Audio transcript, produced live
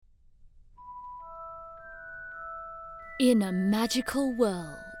In a magical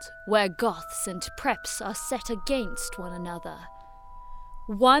world where goths and preps are set against one another,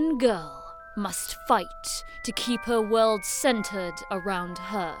 one girl must fight to keep her world centered around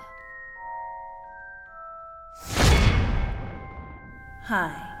her.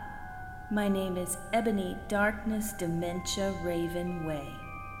 Hi, my name is Ebony Darkness Dementia Raven Way,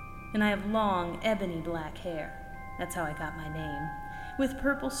 and I have long ebony black hair. That's how I got my name, with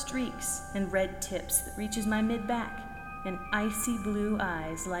purple streaks and red tips that reaches my mid-back, and icy blue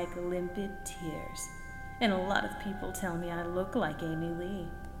eyes like limpid tears. And a lot of people tell me I look like Amy Lee.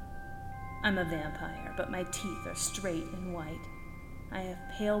 I'm a vampire, but my teeth are straight and white. I have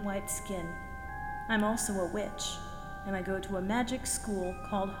pale white skin. I'm also a witch, and I go to a magic school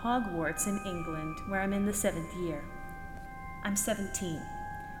called Hogwarts in England, where I'm in the 7th year. I'm 17.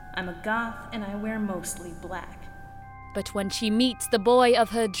 I'm a goth, and I wear mostly black. But when she meets the boy of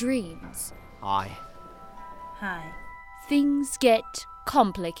her dreams... Hi. Hi. Things get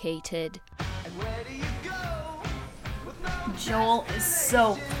complicated. Joel is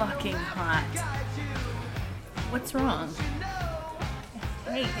so fucking hot. What's wrong?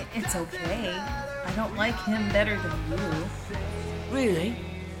 Hey, it's okay. I don't like him better than you. Really?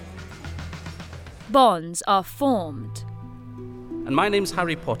 Bonds are formed. And my name's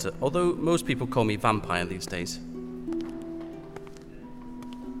Harry Potter, although most people call me Vampire these days.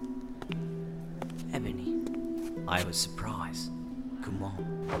 Ebony, I was surprised. Come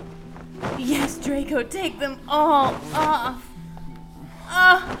on. Yes, Draco, take them all off.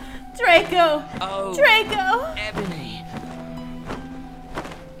 Draco! Oh, Draco! Ebony.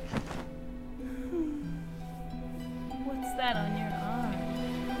 What's that on your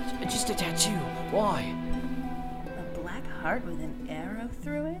arm? Just a tattoo. Why? A black heart with an arrow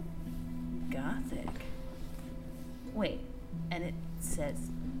through it? Gothic. Wait, and it says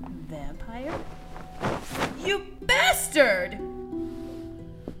vampire? You bastard!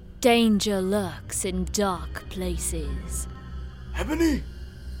 Danger lurks in dark places. Ebony,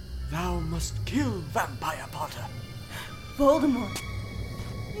 thou must kill Vampire Potter. Voldemort!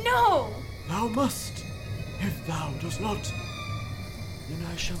 No! Thou must. If thou dost not, then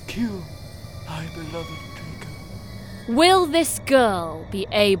I shall kill thy beloved Draco. Will this girl be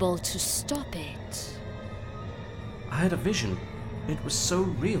able to stop it? I had a vision. It was so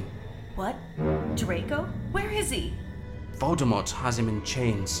real. What? Draco? Where is he? Voldemort has him in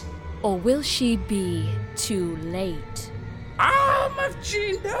chains. Or will she be too late? Ah,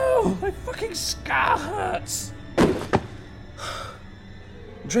 MFG, no! My fucking scar hurts!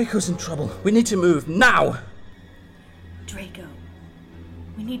 Draco's in trouble. We need to move, now! Draco,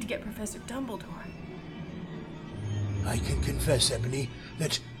 we need to get Professor Dumbledore. I can confess, Ebony,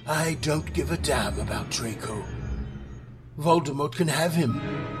 that I don't give a damn about Draco. Voldemort can have him,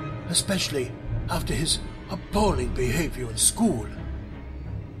 especially after his appalling behavior in school.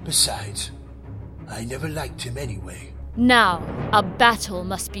 Besides, I never liked him anyway. Now, a battle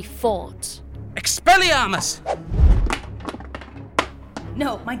must be fought. Expelliarmus!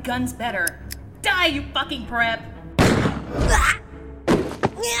 No, my gun's better. Die, you fucking prep!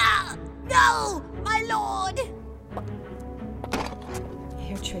 No, my lord!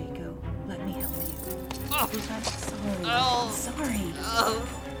 Here, Draco, let me help you. Oh. I'm sorry. Oh. I'm sorry. Oh.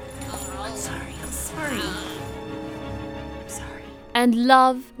 I'm sorry. I'm sorry. I'm sorry. And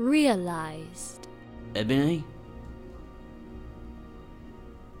love realized. Ebony?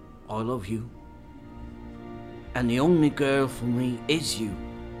 I love you. And the only girl for me is you.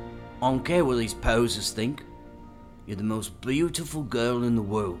 I don't care what these posers think. You're the most beautiful girl in the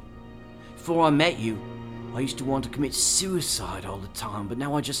world. Before I met you, I used to want to commit suicide all the time, but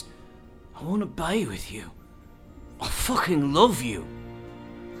now I want to be with you. I fucking love you.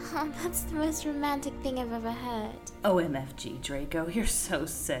 Oh, that's the most romantic thing I've ever heard. OMFG, Draco, you're so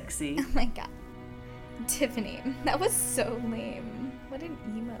sexy. Oh my god. Tiffany, that was so lame. What an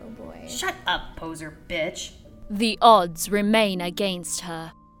emo boy. Shut up, poser bitch. The odds remain against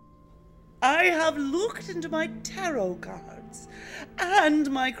her. I have looked into my tarot cards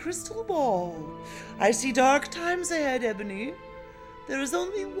and my crystal ball. I see dark times ahead, Ebony. There is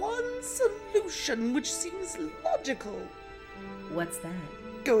only one solution which seems logical. What's that?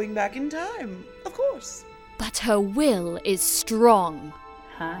 Going back in time, of course. But her will is strong.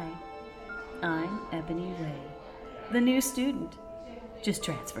 Hi, I'm Ebony Ray, the new student. Just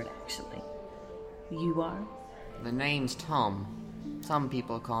transferred, actually. You are? The name's Tom. Some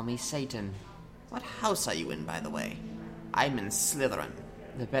people call me Satan. What house are you in, by the way? I'm in Slytherin.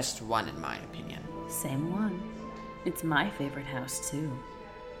 The best one, in my opinion. Same one. It's my favorite house, too.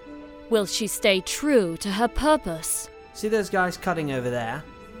 Will she stay true to her purpose? See those guys cutting over there?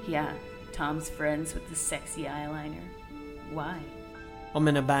 Yeah, Tom's friends with the sexy eyeliner. Why? I'm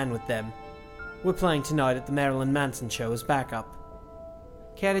in a band with them. We're playing tonight at the Marilyn Manson show as backup.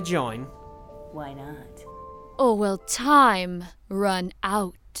 Care to join? Why not? Or will time run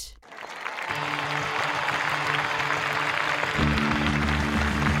out?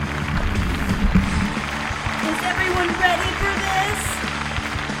 Is everyone ready for this?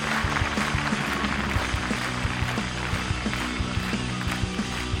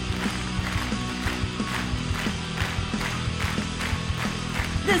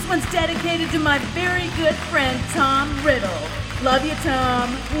 This one's dedicated to my very good friend, Tom Riddle. Love you, Tom.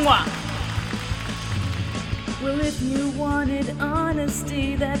 Mwah. Well, if you wanted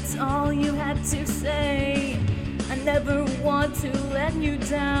honesty, that's all you had to say. I never want to let you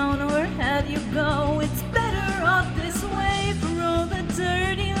down or have you go. It's better off this way for all the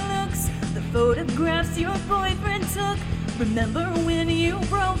dirty looks, the photographs your boyfriend took. Remember when you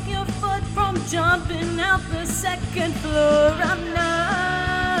broke your foot from jumping out the second floor? I'm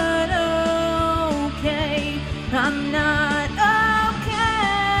not okay. I'm not okay.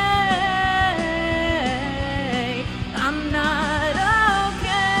 I'm not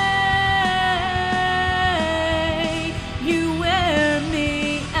okay. You wear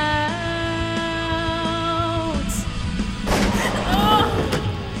me out.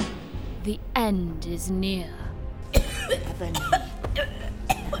 The end is near. Ebony.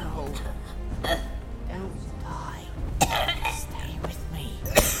 No. Don't die. Stay with me.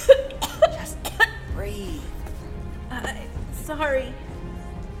 Just breathe. Sorry,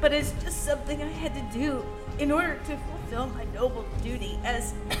 but it's just something I had to do in order to fulfill my noble duty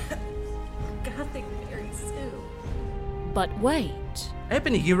as Gothic Mary Sue. But wait.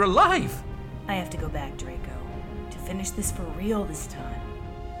 Ebony, you're alive! I have to go back, Draco, to finish this for real this time.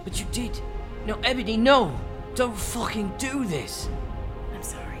 But you did. No, Ebony, no! Don't fucking do this! I'm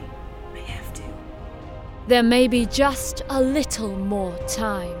sorry. I have to. There may be just a little more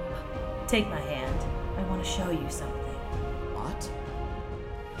time. Take my hand. I want to show you something. What?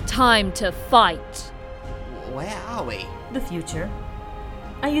 Time to fight. Where are we? The future.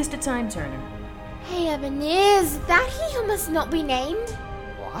 I used a time turner. Hey, Ebony, is that he who must not be named?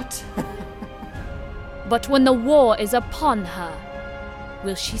 What? But when the war is upon her,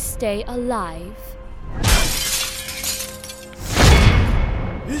 will she stay alive?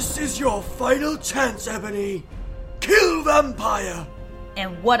 This is your final chance, Ebony. Kill Vampire!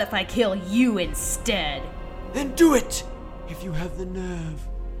 And what if I kill you instead? Then do it, if you have the nerve.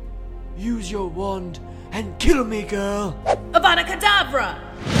 Use your wand and kill me, girl. Avada Kedavra!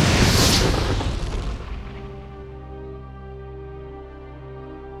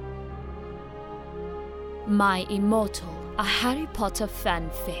 My Immortal, a Harry Potter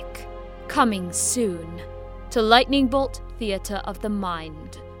fanfic. Coming soon to Lightning Bolt Theatre of the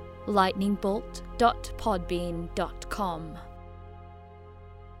Mind. lightningbolt.podbean.com